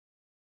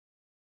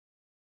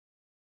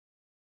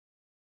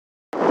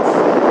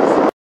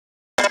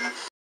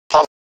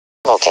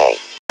Okay.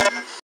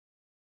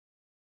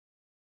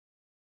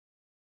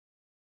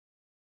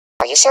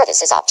 Are you sure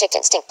this is Object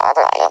Instinct,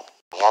 Barbara? I am.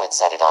 We haven't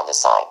set it on the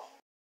sign.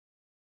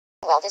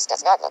 Well, this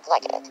does not look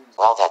like it.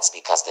 Well, that's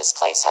because this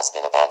place has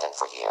been abandoned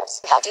for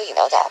years. How do you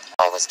know that?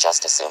 I was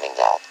just assuming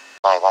that.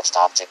 I watched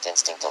Object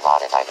Instinct a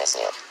lot and I miss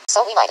it.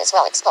 So we might as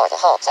well explore the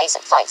whole place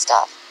and find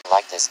stuff.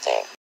 Like this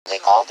thing. They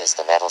call this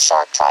the Metal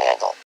Shark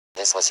Triangle.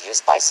 This was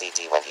used by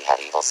CD when he had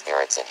evil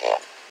spirits in him.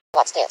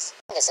 What's this?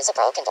 This is a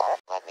broken door.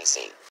 Let me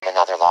see.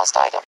 Another lost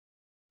item.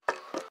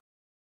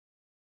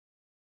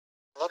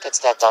 Look, it's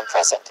that dumb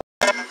present.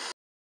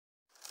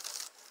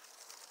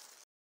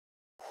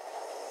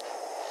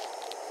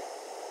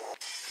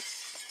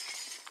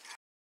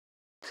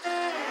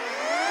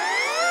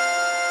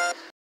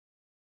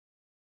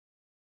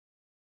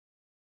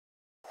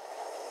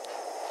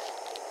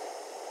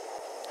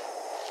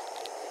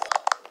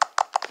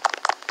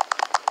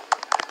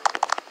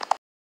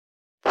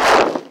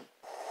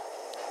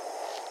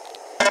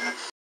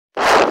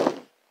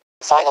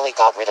 Finally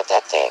got rid of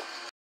that thing.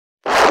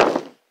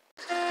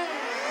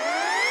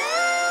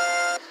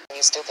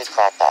 You stupid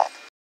crackback.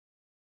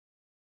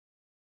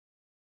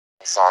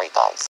 Sorry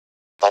guys.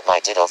 But my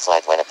Ditto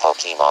fled when a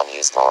Pokemon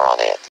used roar on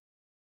it.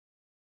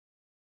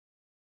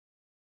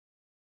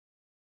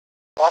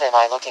 What am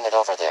I looking at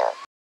over there?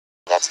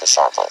 That's the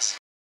Sharpless.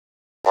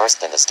 Worse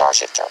than the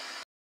Starshifter.